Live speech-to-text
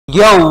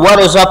Yo, what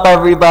is up,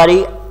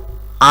 everybody?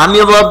 I'm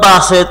your boy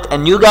BotBot,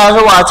 and you guys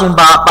are watching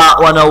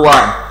BotBot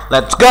 101.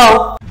 Let's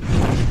go!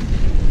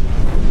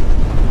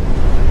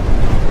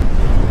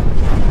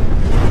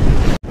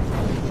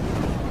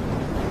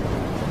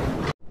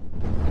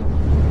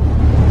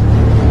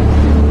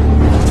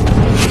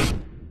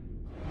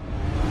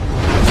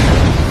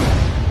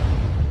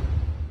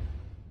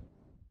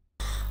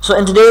 So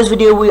in today's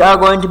video, we are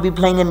going to be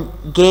playing a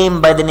game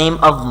by the name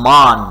of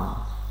Mawn.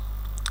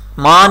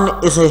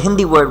 Mawn is a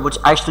Hindi word which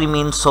actually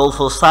means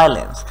soulful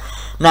silence.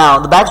 Now,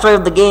 the backstory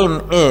of the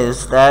game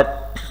is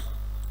that,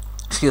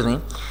 it's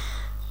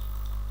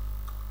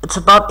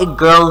about a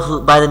girl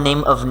by the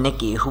name of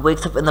Nikki who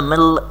wakes up in the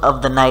middle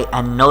of the night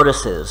and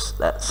notices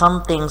that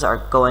some things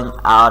are going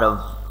out of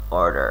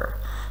order.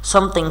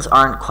 Some things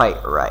aren't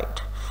quite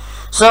right.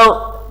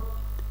 So,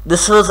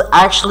 this was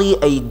actually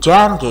a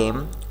jam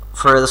game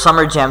for the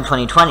Summer Jam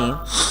 2020.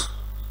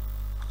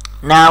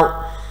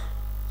 Now,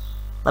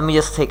 let me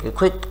just take a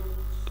quick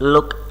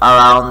look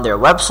around their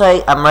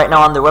website. I'm right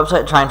now on their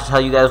website trying to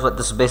tell you guys what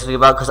this is basically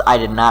about, because I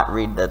did not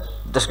read the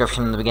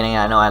description in the beginning,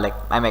 and I know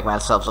I make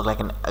myself look like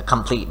a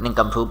complete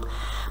nincompoop.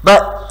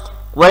 But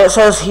what it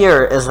says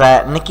here is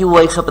that Nikki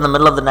wakes up in the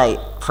middle of the night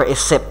for a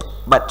sip,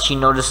 but she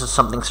notices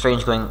something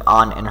strange going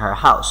on in her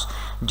house.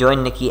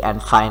 Join Nikki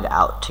and find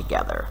out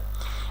together.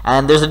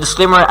 And there's a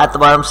disclaimer at the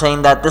bottom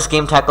saying that this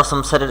game tackles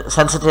some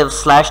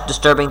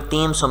sensitive/disturbing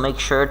themes, so make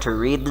sure to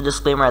read the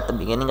disclaimer at the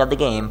beginning of the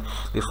game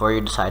before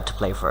you decide to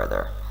play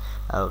further.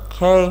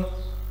 Okay.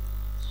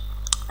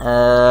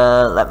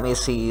 Let me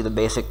see the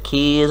basic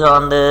keys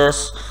on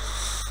this.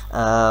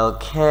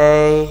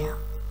 Okay.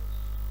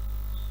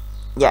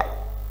 Yeah.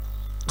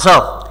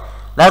 So,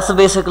 that's the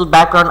basic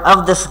background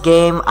of this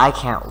game. I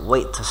can't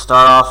wait to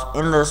start off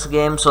in this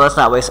game, so let's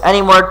not waste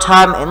any more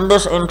time in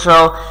this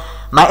intro.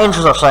 My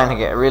intros are starting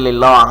to get really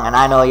long, and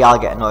I know y'all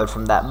get annoyed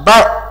from that,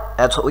 but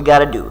that's what we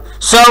gotta do.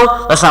 So,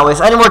 let's not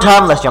waste any more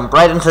time. Let's jump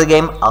right into the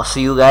game. I'll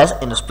see you guys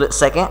in a split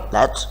second.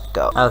 Let's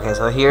go. Okay,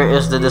 so here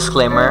is the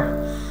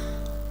disclaimer.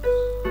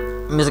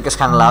 Music is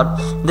kind of loud.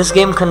 This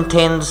game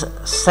contains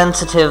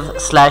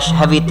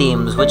sensitive/heavy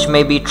themes, which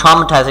may be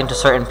traumatizing to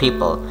certain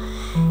people.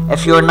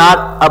 If you're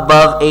not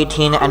above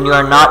 18 and you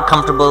are not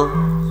comfortable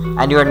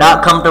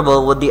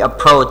with the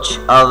approach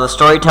of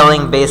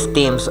storytelling-based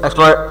themes,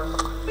 explore.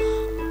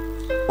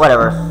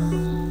 Whatever.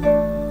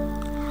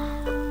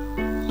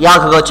 Y'all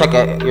can go check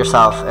it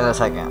yourself in a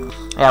second.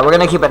 Yeah, we're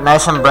gonna keep it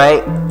nice and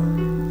bright.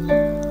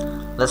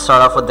 Let's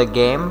start off with the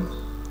game.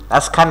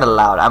 That's kind of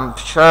loud. I'm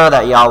sure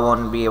that y'all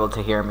won't be able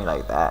to hear me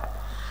like that.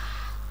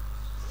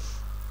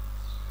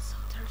 So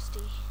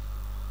thirsty.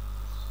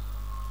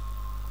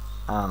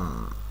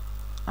 Am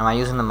I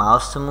using the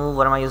mouse to move?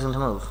 What am I using to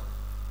move?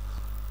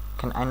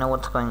 Can I know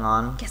what's going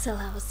on? Guess I'll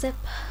have a sip.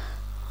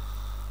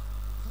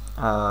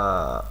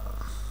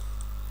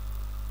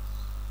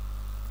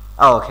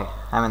 Oh, okay.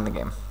 I'm in the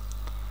game.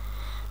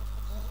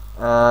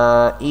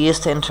 E is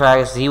to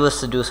interact, Z was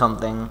to do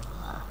something.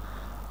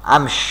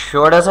 I'm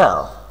short as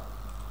hell.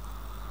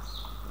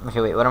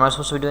 Okay, wait, what am I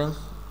supposed to be doing?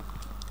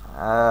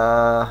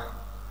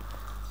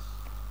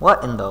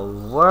 What in the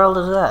world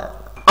is that?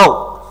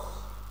 Oh!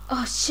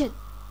 Oh shit.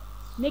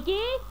 Nikki?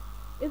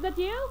 Is that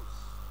you?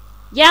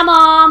 Yeah,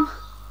 Mom!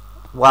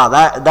 Wow,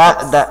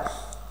 that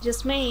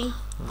Just me.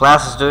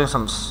 glass is doing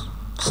some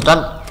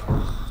stunt.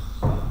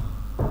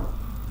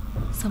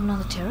 Someone on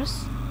the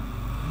terrace?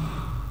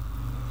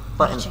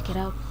 Button. Check it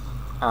out.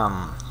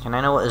 Can I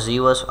know what Z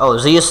was? Oh,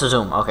 Z is to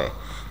zoom. Okay,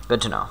 good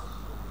to know.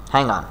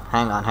 Hang on.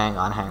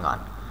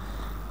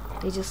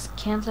 They just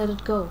can't let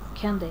it go,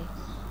 can they?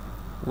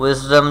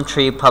 Wisdom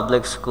Tree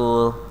Public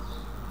School.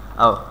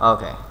 Oh,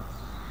 okay.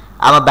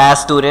 I'm a bad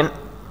student.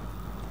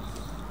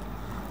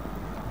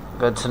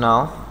 Good to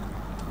know.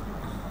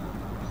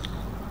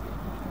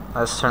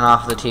 Let's turn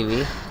off the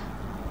TV.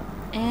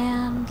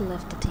 And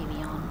left the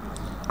TV on.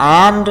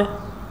 And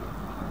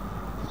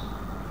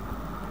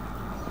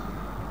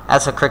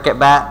that's a cricket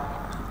bat.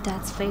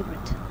 Dad's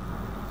favorite.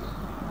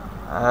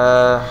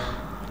 No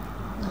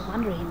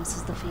wonder he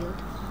misses the field.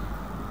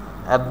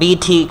 A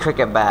BT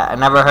cricket bat. I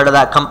never heard of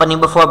that company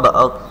before, but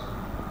oh.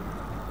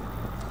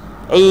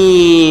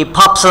 Hey,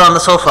 pops it on the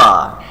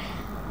sofa.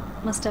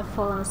 Must have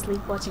fallen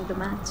asleep watching the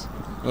match.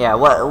 Yeah,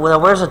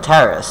 where's the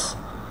terrace?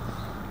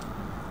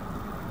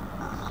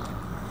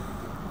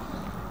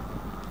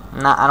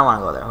 Nah, I don't want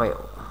to go there. Wait,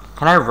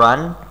 can I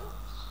run?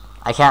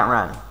 I can't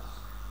run.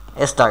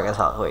 It's dark as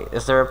hell. Wait,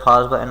 is there a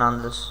pause button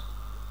on this?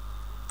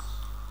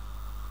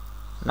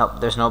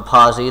 Nope, there's no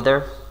pause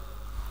either.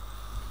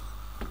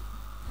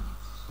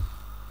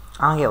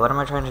 Oh yeah, what am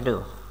I trying to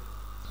do?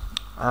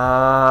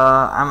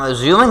 I'm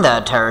assuming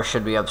that terrace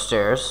should be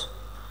upstairs.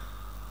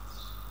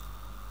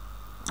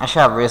 I should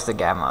have raised the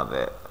gamma a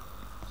bit.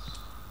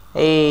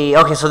 Hey,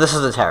 okay, so this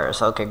is the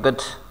terrace. Okay,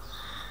 good.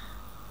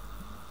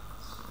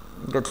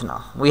 Good to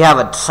know. We have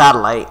a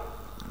satellite.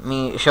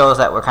 Shows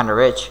that we're kind of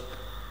rich.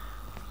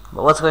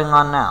 But what's going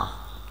on now?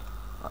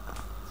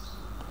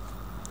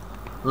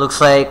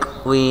 Looks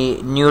like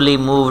we newly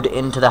moved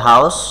into the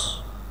house.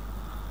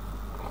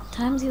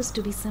 Times used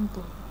to be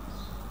simple.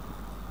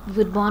 We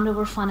would bond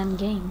over fun and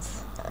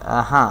games.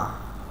 Uh-huh.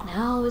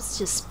 Now it's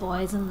just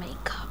boys and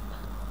makeup.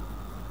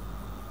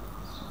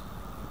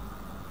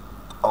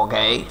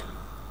 Okay.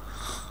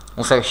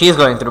 Looks like she's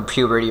going through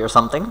puberty or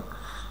something.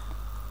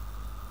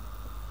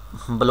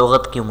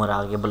 बलोगत की उम्र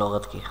आ गई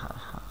बलोगत की.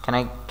 Can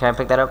I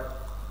pick that up?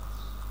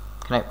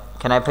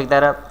 Can I pick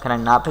that up? Can I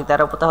not pick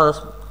that up? What the hell is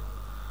this?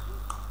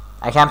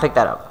 I can't pick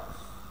that up.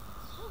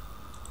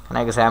 Can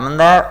I examine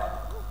that?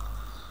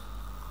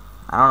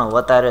 I don't know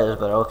what that is,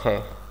 but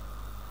okay.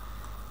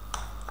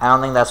 I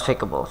don't think that's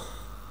pickable.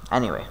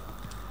 Anyway.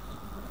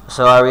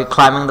 So are we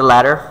climbing the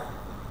ladder?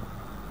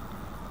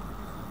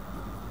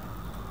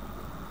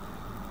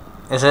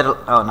 Is it?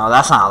 Oh no,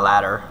 that's not a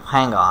ladder.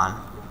 Hang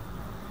on.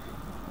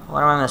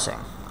 What am I missing?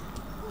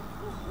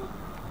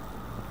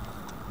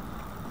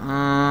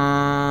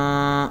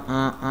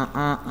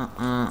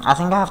 I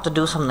think I have to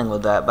do something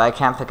with that, but I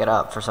can't pick it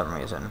up for some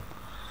reason.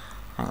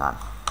 Hang on.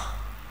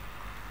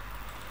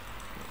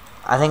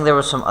 I think there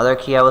was some other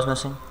key I was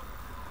missing.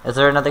 Is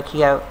there another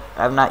key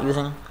I'm not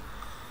using?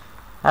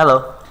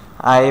 Hello.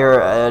 I hear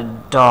a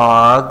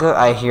dog.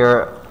 I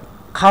hear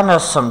kind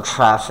of some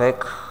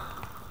traffic.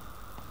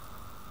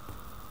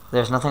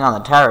 There's nothing on the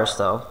terrace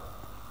though.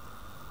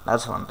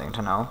 That's one thing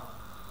to know.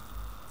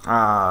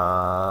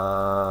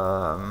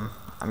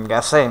 I'm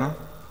guessing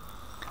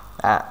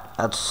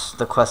that's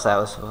the quest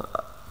I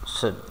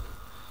should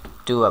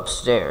do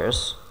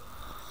upstairs.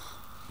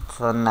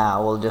 So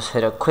now we'll just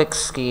hit a quick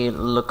ski,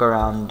 look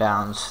around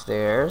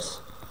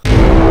downstairs.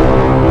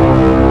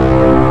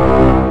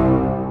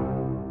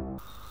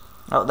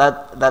 Oh,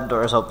 that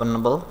door is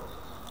openable.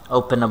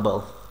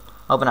 Openable.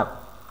 Open up.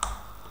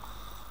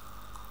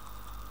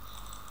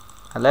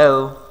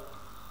 Hello?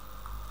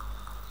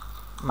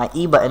 My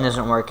E button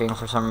isn't working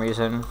for some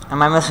reason.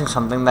 Am I missing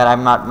something that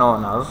I'm not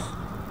known of?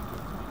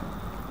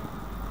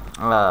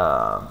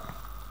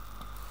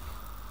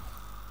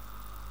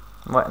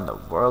 What in the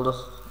world is...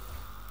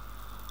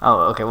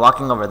 Oh, okay,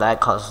 walking over that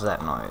causes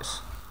that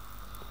noise.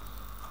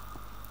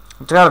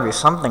 There's gotta be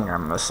something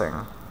I'm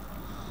missing.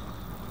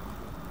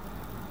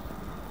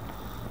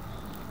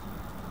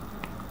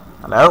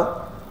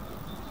 Hello?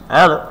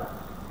 Hello?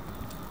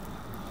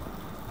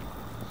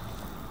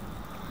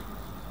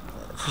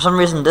 For some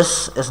reason,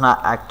 this is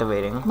not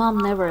activating. Mom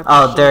never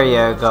Oh, there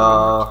appreciated you me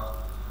go. for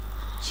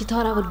it. She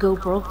thought I would go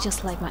broke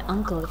just like my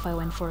uncle if I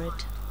went for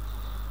it.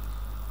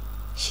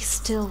 She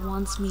still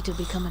wants me to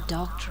become a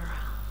doctor.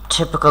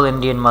 Typical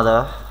Indian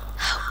mother.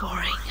 How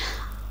boring.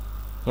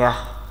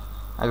 Yeah,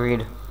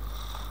 agreed.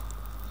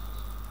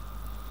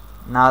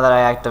 Now that I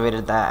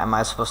activated that, am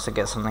I supposed to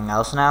get something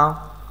else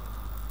now?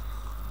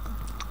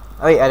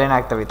 Oh wait, I didn't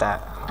activate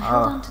that. I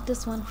held on to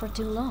this one for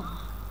too long.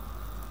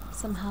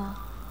 Somehow,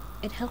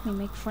 it helped me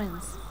make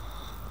friends.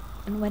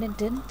 And when it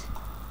didn't,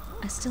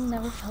 I still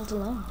never felt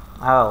alone.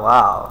 Oh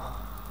wow.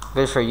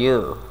 Good for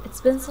you.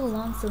 It's been so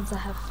long since I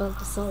have felt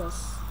the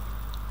solace.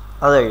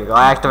 Oh, there you go.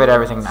 I activate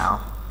everything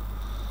now.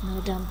 No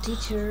dumb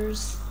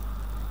teachers.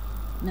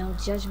 No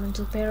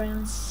judgmental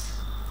parents.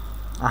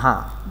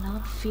 Uh-huh.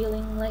 Not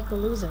feeling like a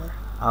loser.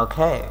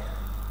 Okay.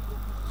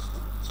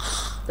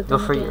 But Good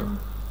then for again,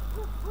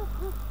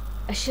 you.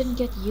 I shouldn't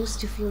get used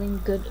to feeling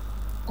good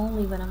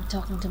only when I'm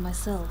talking to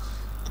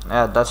myself.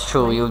 Yeah, that's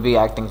true. Right. You would be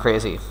acting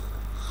crazy.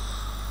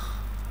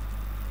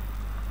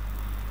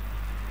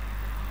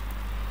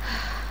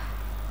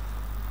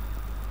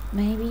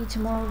 Maybe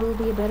tomorrow will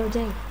be a better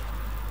day.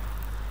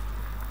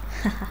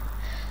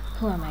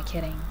 Who am I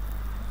kidding?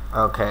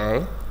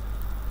 Okay.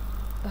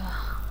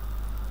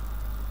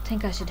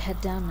 Think I should head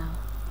down now.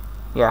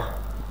 Yeah.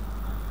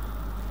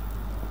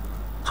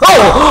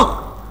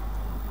 Oh!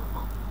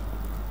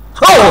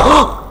 Oh!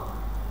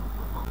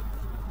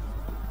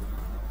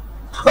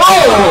 Oh!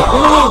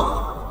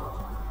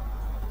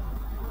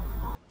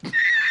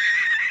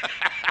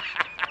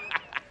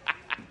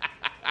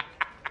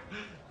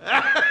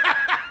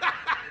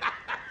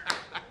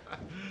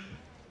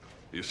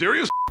 You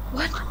serious?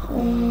 What?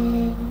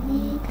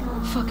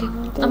 Fuck it.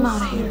 I'm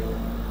out of here.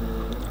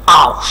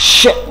 Oh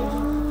shit!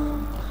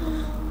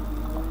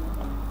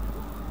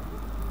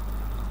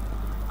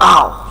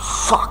 Oh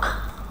fuck!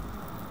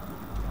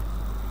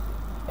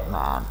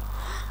 Man,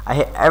 I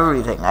hit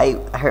everything. I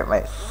hurt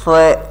my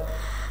foot.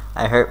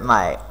 I hurt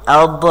my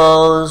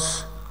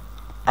elbows.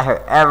 I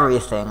hurt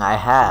everything I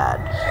had.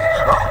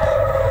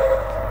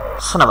 Oh.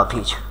 Son of a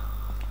peach.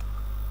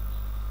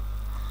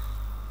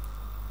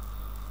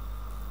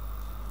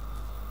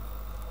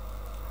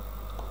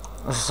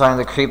 This is starting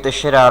to creep the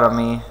shit out of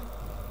me.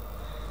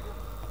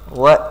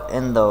 What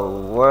in the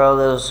world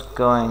is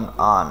going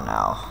on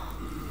now?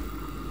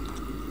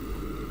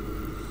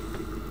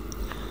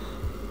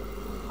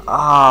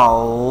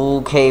 Oh,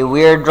 okay,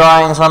 weird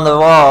drawings on the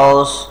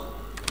walls.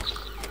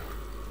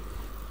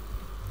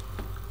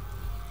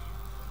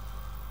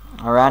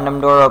 A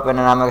random door open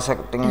and I'm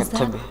expecting it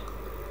to be...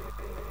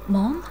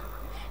 Mom?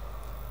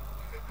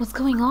 What's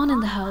going on in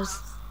the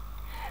house?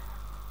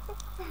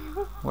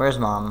 Where's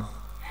Mom?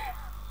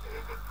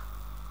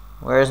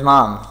 Where's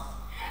Mom?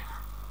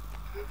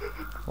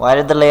 Why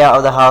did the layout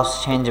of the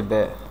house change a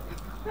bit?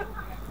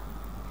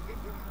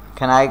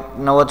 Can I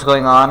know what's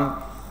going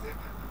on?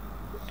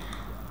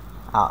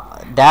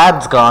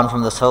 Dad's gone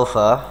from the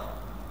sofa.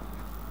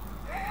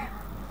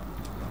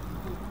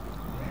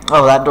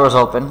 Oh, that door's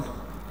open.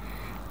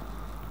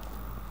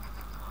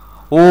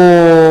 Oh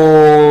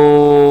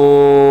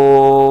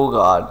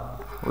God,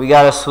 we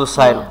got a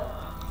suicide. Yeah.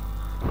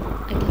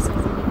 I guess I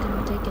really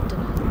couldn't take it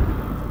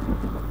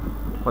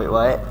tonight. Wait,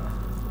 what?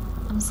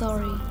 I'm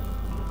sorry,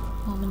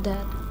 Mom and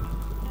Dad.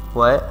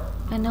 What?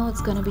 I know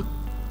it's gonna be,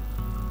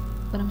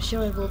 but I'm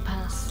sure it will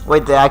pass.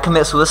 Wait, did I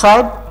commit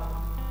suicide?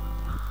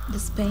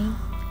 This pain,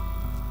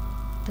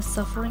 the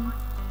suffering,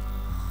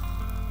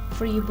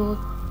 for you both,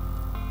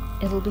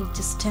 it'll be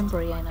just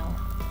temporary, I know.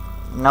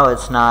 No,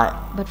 it's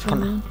not. But for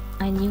me,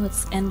 I knew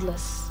it's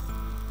endless.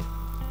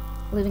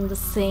 Living the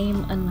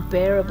same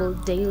unbearable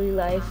daily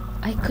life,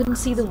 I couldn't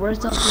see the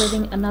worth of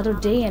living another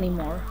day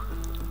anymore.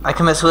 I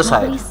commit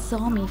suicide. Nobody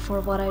saw me for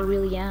what I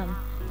really am,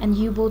 and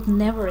you both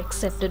never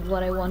accepted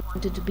what I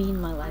wanted to be in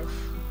my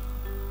life.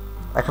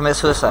 I commit No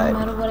suicide.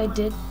 matter what I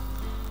did,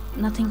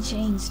 nothing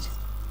changed.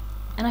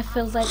 And I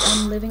felt like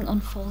I'm living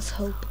on false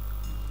hope.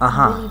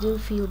 I really do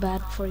feel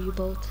bad for you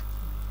both.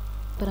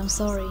 But I'm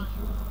sorry.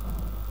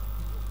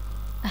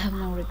 I have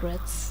no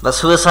regrets. But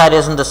suicide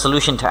isn't the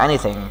solution to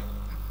anything.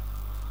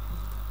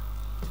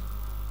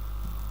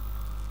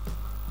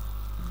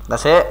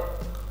 That's it?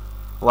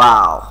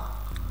 Wow.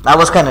 That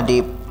was kind of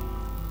deep.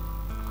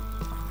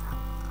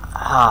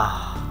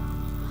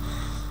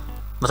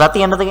 Was that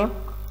the end of the game?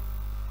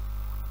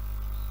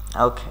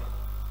 Okay.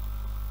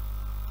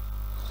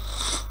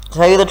 To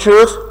tell you the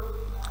truth,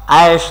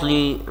 I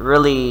actually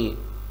really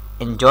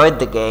enjoyed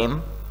the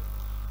game,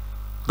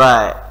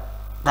 but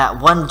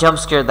that one jump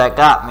scare that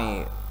got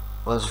me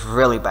was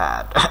really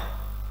bad.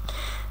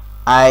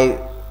 I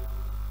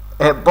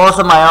hit both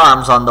of my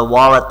arms on the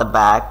wall at the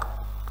back,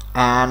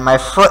 and my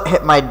foot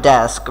hit my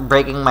desk,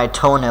 breaking my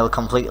toenail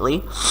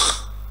completely,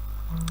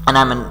 and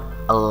I'm in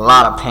a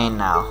lot of pain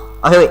now.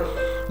 Okay, wait.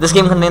 This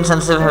game contains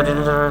sensitive,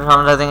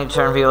 traumatizing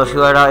turn people. If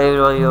you are not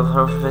able, you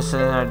have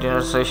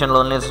frustration,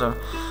 loneliness, or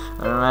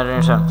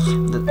imagination.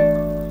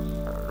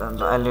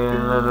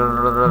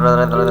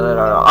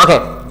 Okay,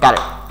 got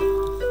it.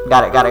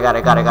 Got it.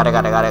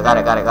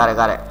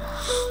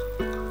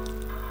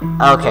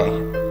 Okay.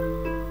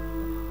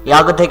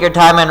 Y'all can take your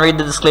time and read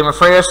the disclaimer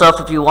for yourself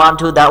if you want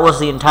to. That was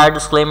the entire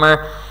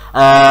disclaimer.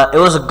 It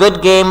was a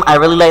good game. I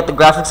really liked the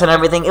graphics and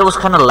everything. It was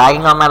kind of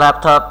lagging on my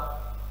laptop.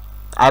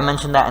 I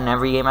mentioned that in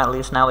every game, at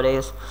least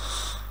nowadays.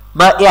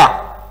 But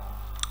yeah,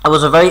 it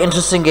was a very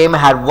interesting game. It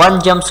had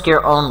one jump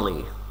scare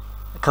only.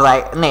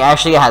 I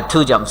actually had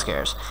two jump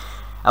scares.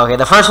 Okay,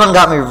 the first one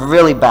got me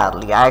really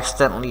badly. I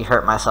accidentally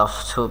hurt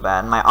myself too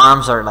bad. My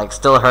arms are like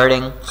still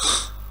hurting.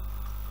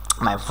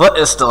 My foot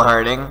is still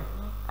hurting.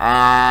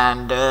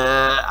 And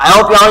I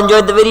hope y'all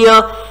enjoyed the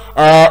video.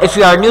 If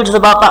you are new to the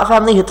BotBot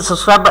family, hit the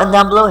subscribe button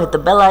down below. Hit the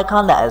bell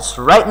icon that is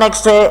right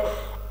next to it.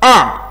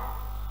 And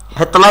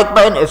hit the like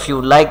button if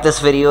you like this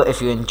video,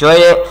 if you enjoyed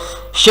it.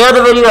 Share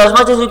the video as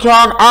much as you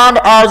can. And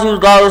as you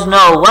guys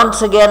know,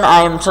 once again,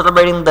 I am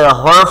celebrating the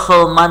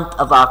horrorful month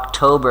of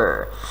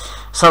October.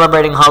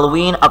 Celebrating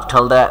Halloween up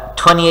till the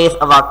 28th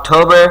of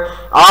October.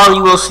 All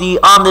you will see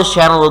on this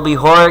channel will be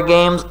horror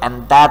games,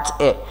 and that's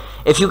it.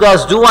 If you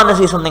guys do want to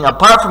see something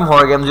apart from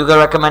horror games, you can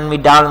recommend me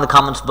down in the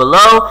comments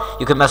below.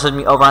 You can message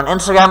me over on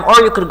Instagram,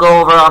 or you could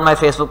go over on my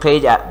Facebook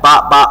page at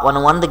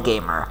BotBot101 the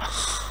Gamer.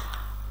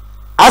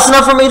 That's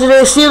enough for me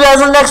today. See you guys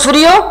in the next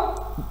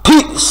video.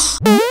 Peace.